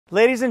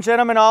Ladies and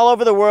gentlemen all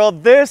over the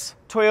world, this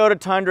Toyota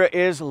Tundra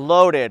is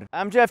loaded.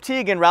 I'm Jeff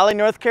Teague in Raleigh,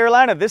 North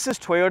Carolina. This is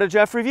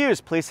ToyotaJeff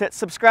Reviews. Please hit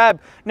subscribe.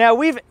 Now,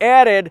 we've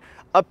added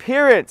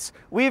appearance,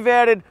 we've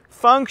added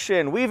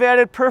function, we've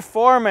added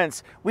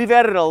performance, we've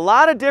added a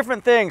lot of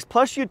different things,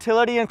 plus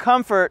utility and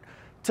comfort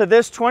to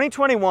this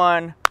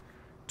 2021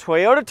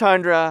 Toyota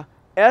Tundra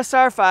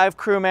SR5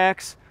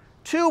 CrewMax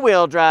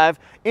two-wheel drive,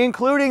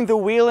 including the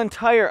wheel and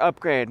tire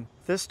upgrade.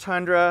 This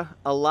Tundra,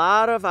 a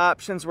lot of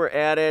options were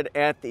added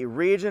at the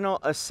regional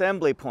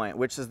assembly point,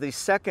 which is the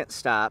second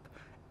stop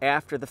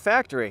after the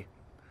factory.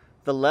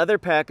 The leather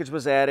package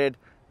was added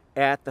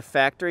at the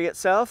factory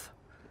itself,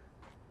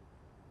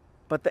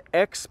 but the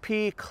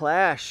XP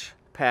Clash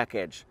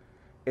package,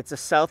 it's a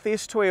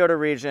Southeast Toyota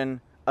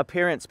region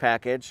appearance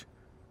package.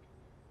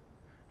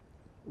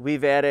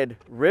 We've added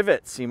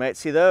rivets, you might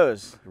see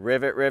those,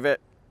 rivet.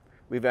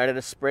 We've added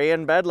a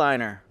spray-in bed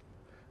liner.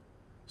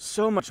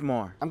 So much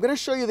more. I'm going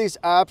to show you these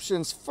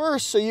options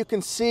first so you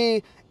can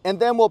see, and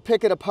then we'll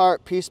pick it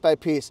apart piece by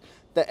piece.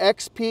 The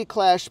XP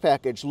Clash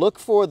package, look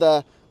for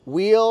the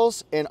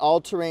wheels and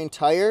all-terrain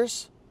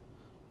tires.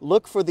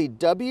 Look for the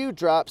W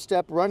drop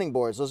step running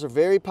boards. Those are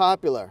very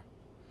popular.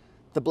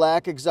 The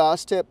black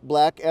exhaust tip,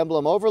 black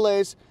emblem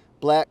overlays,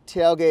 black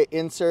tailgate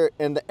insert,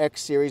 and the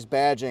X Series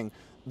badging.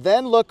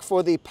 Then look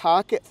for the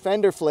pocket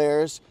fender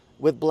flares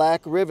with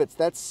black rivets.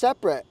 That's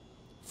separate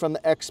from the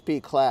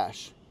XP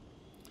Clash.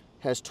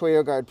 Has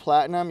ToyoGuard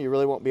Platinum, you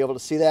really won't be able to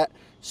see that.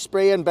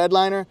 Spray-in bed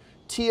liner,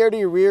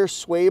 TRD rear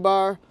sway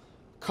bar,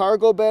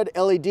 cargo bed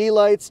LED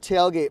lights,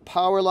 tailgate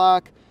power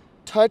lock,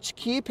 touch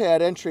keypad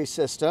entry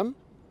system,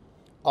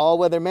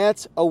 all-weather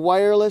mats, a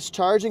wireless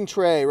charging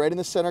tray right in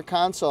the center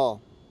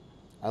console.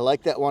 I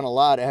like that one a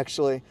lot,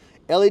 actually.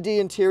 LED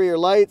interior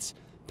lights,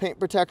 paint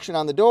protection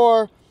on the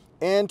door,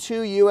 and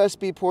 2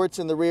 USB ports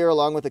in the rear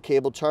along with a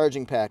cable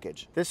charging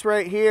package. This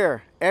right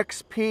here,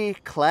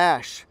 XP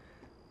Clash.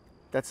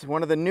 That's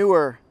one of the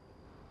newer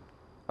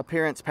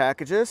appearance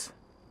packages,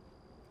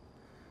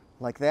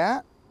 like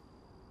that.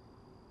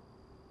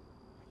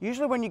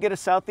 Usually when you get a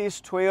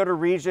Southeast Toyota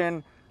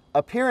region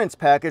appearance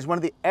package, one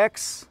of the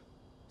X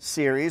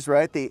series,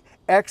 right, the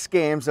X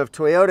games of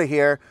Toyota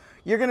here,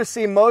 you're gonna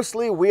see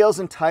mostly wheels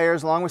and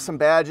tires along with some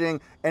badging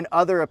and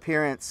other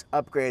appearance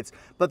upgrades.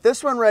 But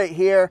this one right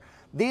here,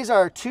 these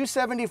are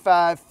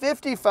 275,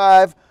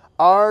 55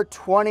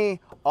 R20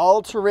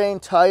 all-terrain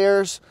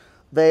tires.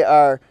 They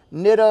are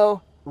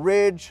Nitto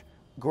Ridge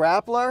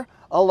Grappler,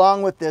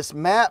 along with this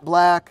matte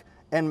black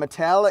and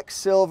metallic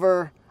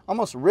silver,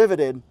 almost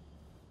riveted,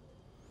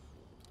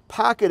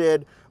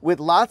 pocketed with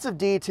lots of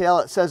detail.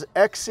 It says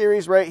X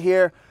Series right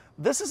here.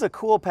 This is a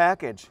cool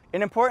package.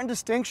 An important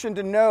distinction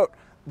to note,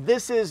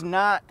 this is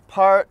not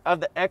part of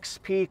the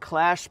XP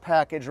Clash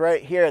package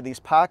right here. These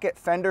pocket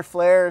fender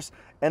flares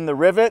and the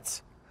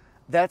rivets,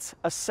 that's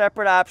a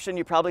separate option.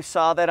 You probably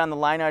saw that on the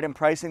line item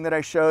pricing that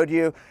I showed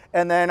you.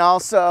 And then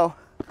also,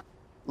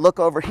 look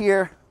over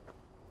here.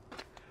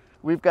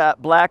 We've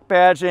got black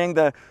badging,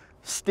 the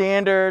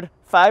standard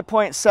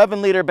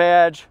 5.7 liter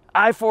badge,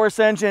 I-Force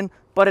engine,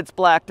 but it's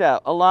blacked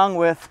out, along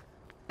with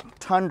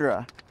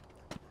Tundra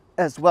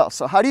as well.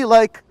 So how do you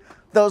like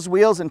those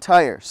wheels and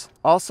tires?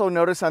 Also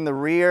notice on the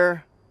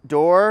rear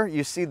door,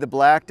 you see the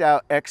blacked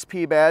out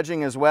XP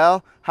badging as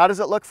well. How does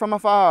it look from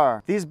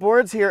afar? These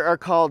boards here are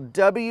called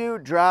W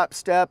drop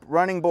step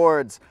running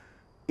boards.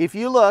 If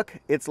you look,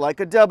 it's like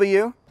a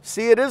W.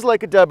 See, it is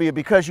like a W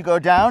because you go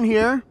down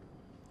here,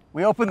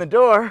 we open the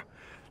door,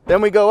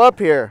 then we go up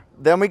here,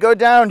 then we go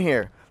down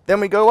here, then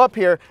we go up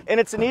here, and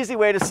it's an easy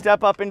way to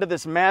step up into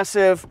this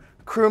massive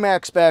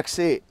CrewMax back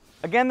seat.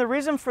 Again, the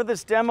reason for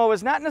this demo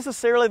is not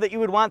necessarily that you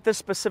would want this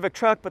specific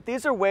truck, but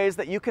these are ways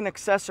that you can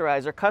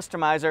accessorize or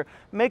customize or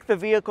make the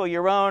vehicle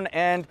your own.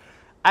 And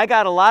I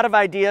got a lot of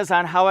ideas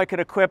on how I could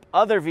equip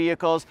other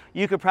vehicles.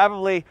 You could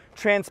probably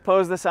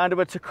transpose this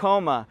onto a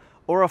Tacoma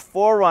or a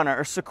 4Runner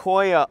or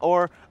Sequoia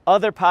or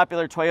other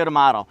popular Toyota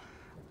model.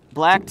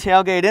 Black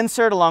tailgate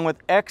insert along with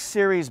X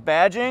Series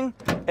badging.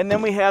 And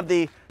then we have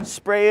the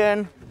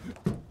spray-in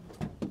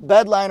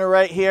bed liner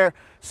right here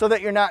so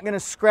that you're not gonna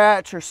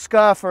scratch or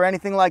scuff or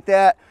anything like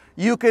that.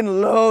 You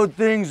can load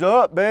things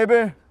up,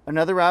 baby.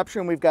 Another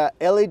option, we've got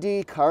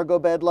LED cargo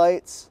bed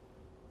lights.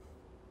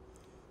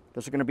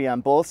 Those are gonna be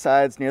on both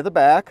sides near the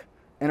back.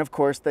 And of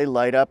course, they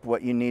light up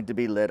what you need to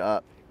be lit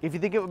up. If you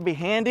think it would be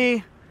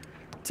handy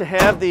to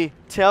have the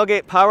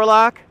tailgate power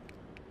lock,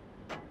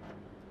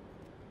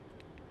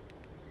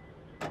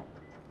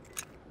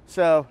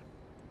 so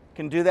you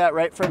can do that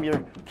right from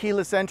your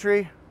keyless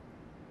entry.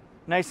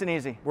 Nice and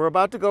easy. We're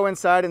about to go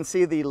inside and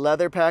see the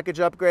leather package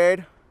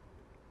upgrade.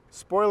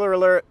 Spoiler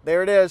alert,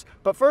 there it is.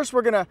 But first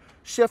we're gonna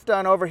shift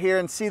on over here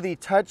and see the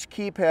touch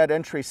keypad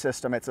entry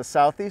system. It's a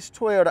Southeast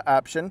Toyota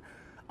option.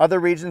 Other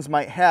regions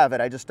might have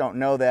it, I just don't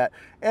know that.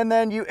 And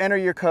then you enter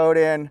your code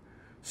in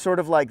sort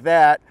of like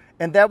that.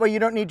 And that way you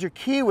don't need your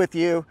key with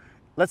you.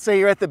 Let's say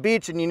you're at the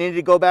beach and you need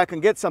to go back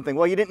and get something.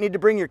 Well, you didn't need to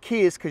bring your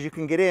keys because you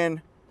can get in.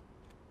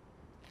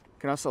 You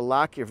can also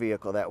lock your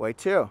vehicle that way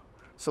too.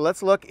 So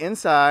let's look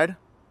inside.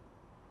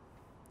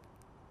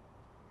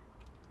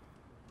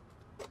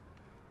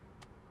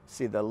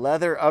 See the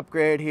leather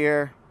upgrade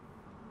here.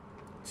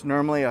 It's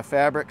normally a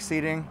fabric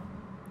seating.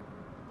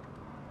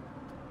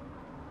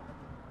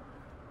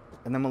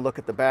 And then we'll look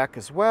at the back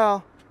as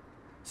well.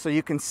 So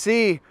you can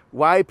see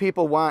why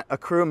people want a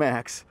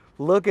CrewMax.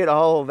 Look at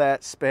all of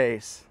that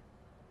space.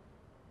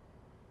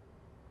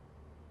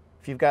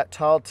 If you've got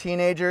tall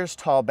teenagers,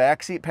 tall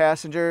backseat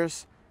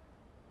passengers,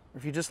 or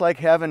if you just like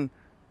having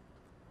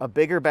a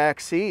bigger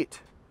back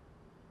seat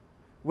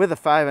with a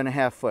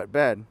 5.5-foot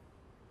bed,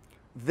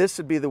 this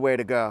would be the way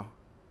to go.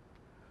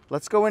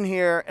 Let's go in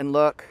here and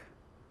look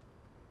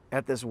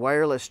at this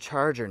wireless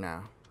charger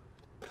now.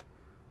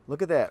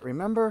 Look at that.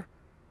 Remember,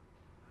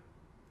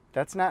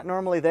 that's not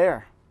normally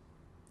there.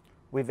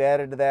 We've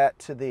added that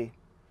to the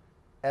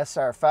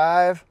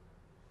SR5,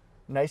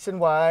 nice and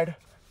wide.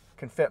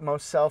 Can fit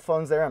most cell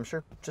phones there. I'm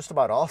sure just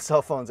about all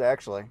cell phones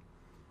actually.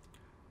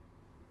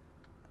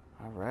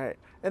 All right.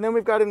 And then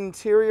we've got an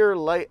interior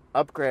light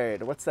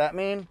upgrade. What's that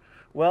mean?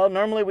 Well,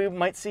 normally we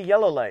might see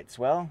yellow lights.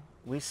 Well,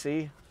 we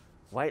see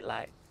white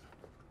light.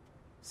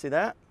 See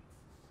that?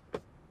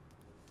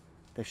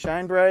 They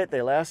shine bright,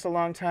 they last a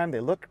long time, they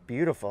look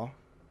beautiful.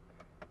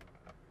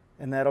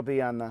 And that'll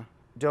be on the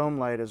dome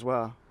light as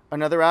well.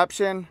 Another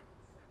option,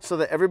 so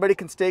that everybody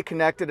can stay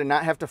connected and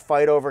not have to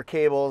fight over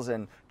cables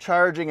and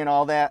charging and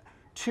all that.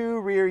 2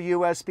 rear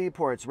USB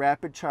ports,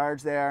 rapid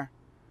charge there.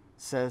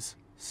 Says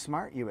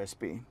smart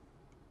USB.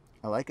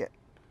 I like it.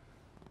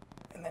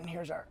 And then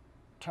here's our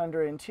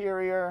Tundra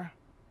interior.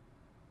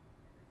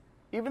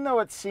 Even though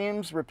it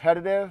seems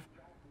repetitive,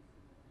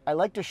 I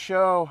like to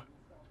show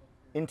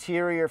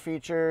interior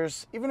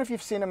features, even if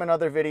you've seen them in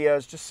other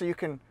videos, just so you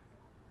can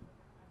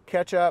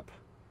catch up,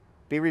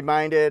 be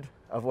reminded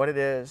of what it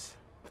is,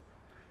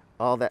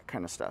 all that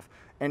kind of stuff.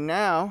 And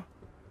now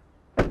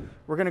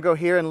we're going to go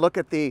here and look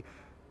at the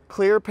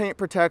clear paint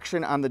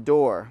protection on the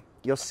door.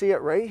 You'll see it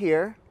right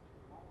here.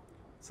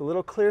 It's a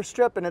little clear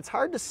strip and it's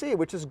hard to see,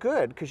 which is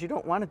good because you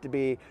don't want it to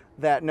be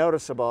that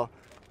noticeable.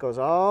 It goes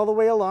all the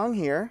way along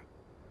here.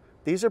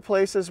 These are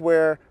places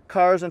where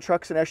cars and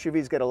trucks and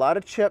SUVs get a lot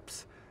of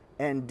chips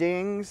and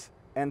dings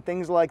and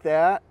things like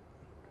that.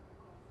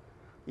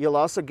 You'll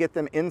also get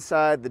them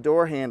inside the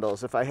door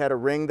handles. If I had a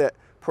ring that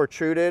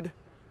protruded,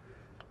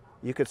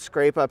 you could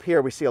scrape up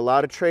here. We see a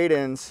lot of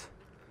trade-ins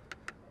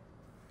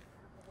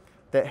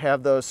that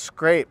have those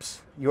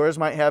scrapes. Yours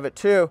might have it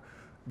too.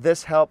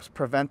 This helps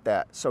prevent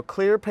that. So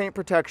clear paint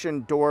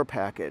protection door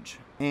package.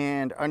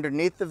 And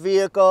underneath the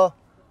vehicle,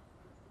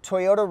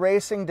 Toyota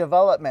Racing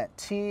Development,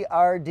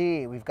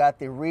 TRD. We've got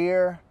the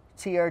rear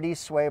TRD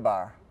sway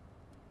bar.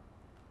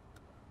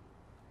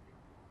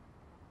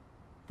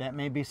 That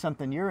may be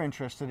something you're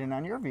interested in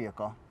on your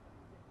vehicle.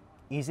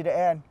 Easy to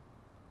add.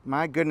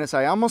 My goodness,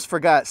 I almost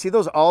forgot. See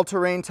those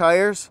all-terrain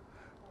tires?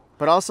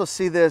 But also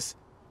see this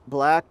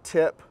black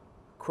tip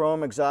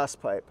chrome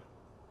exhaust pipe.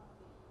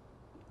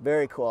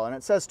 Very cool. And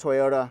it says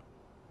Toyota.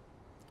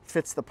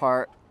 Fits the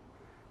part.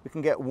 We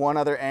can get one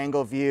other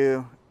angle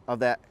view of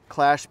that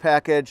Clash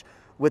package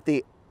with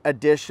the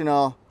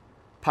additional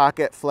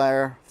pocket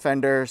flare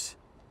fenders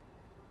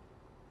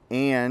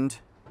and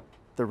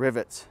the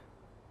rivets.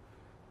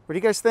 What do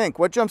you guys think?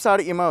 What jumps out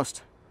at you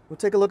most? We'll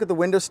take a look at the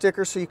window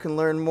sticker so you can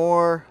learn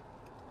more.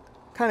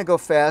 Kind of go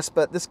fast,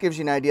 but this gives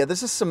you an idea.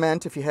 This is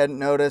cement, if you hadn't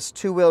noticed.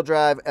 2-wheel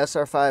drive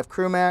SR5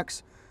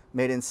 CrewMax,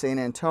 made in San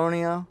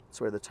Antonio. That's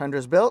where the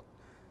Tundra's built.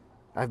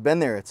 I've been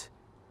there. It's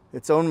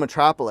its own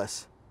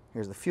metropolis.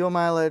 Here's the fuel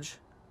mileage.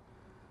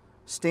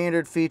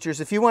 Standard features.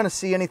 If you want to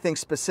see anything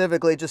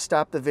specifically, just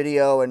stop the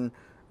video and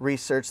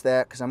research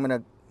that, because I'm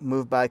going to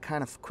move by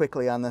kind of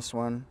quickly on this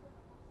one.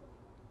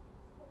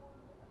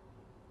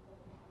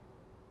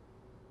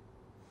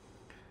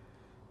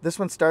 This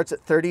one starts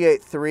at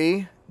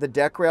 $38,300. The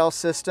deck rail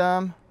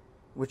system,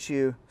 which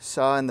you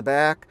saw in the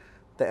back,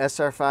 the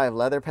SR5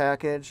 leather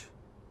package,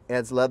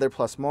 adds leather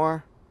plus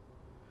more.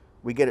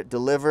 We get it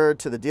delivered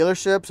to the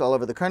dealerships all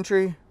over the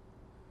country.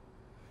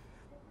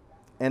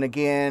 And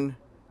again,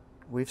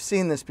 we've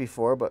seen this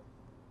before, but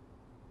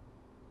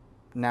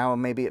now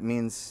maybe it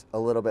means a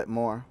little bit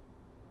more.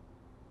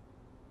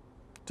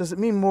 Does it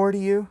mean more to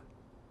you?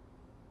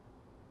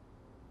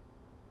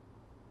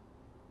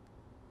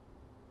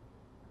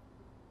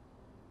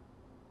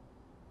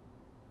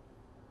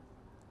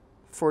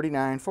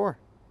 $49,400.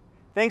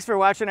 Thanks for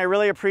watching. I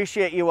really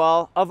appreciate you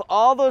all. Of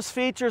all those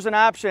features and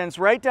options,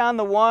 write down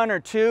the 1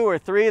 or 2 or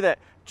 3 that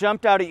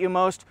jumped out at you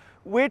most.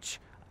 Which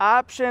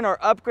option or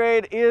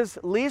upgrade is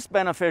least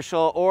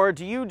beneficial, or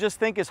do you just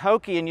think is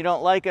hokey and you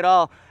don't like it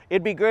all?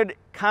 It'd be good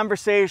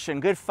conversation,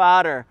 good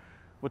fodder.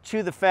 We'll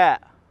chew the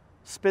fat,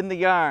 spin the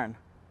yarn,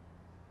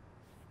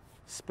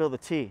 spill the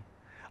tea.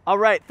 All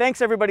right,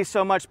 thanks everybody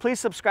so much. Please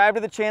subscribe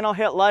to the channel,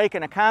 hit like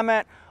and a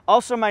comment.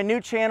 Also, my new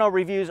channel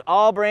reviews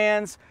all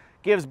brands,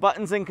 gives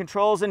buttons and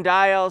controls and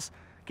dials,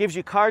 gives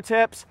you car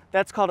tips.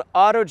 That's called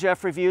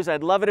ToyotaJeff Reviews.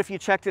 I'd love it if you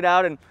checked it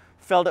out and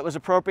felt it was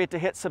appropriate to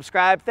hit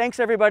subscribe. Thanks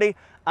everybody.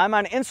 I'm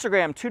on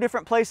Instagram, 2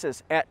 different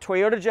places, at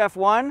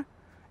ToyotaJeff1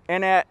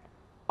 and at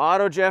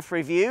ToyotaJeff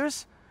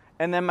Reviews.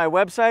 And then my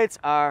websites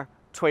are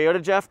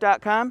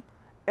toyotajeff.com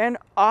and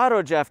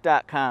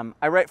AutoJeff.com.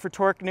 I write for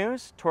Torque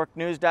News,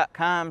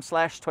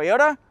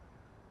 torquenews.com/Toyota.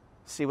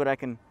 See what I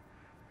can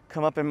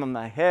come up in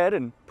my head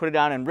and put it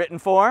down in written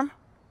form.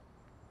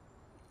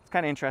 It's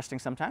kind of interesting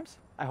sometimes.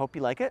 I hope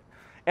you like it.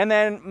 And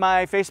then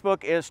my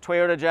Facebook is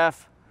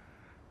ToyotaJeff.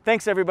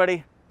 Thanks,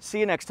 everybody. See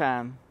you next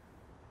time.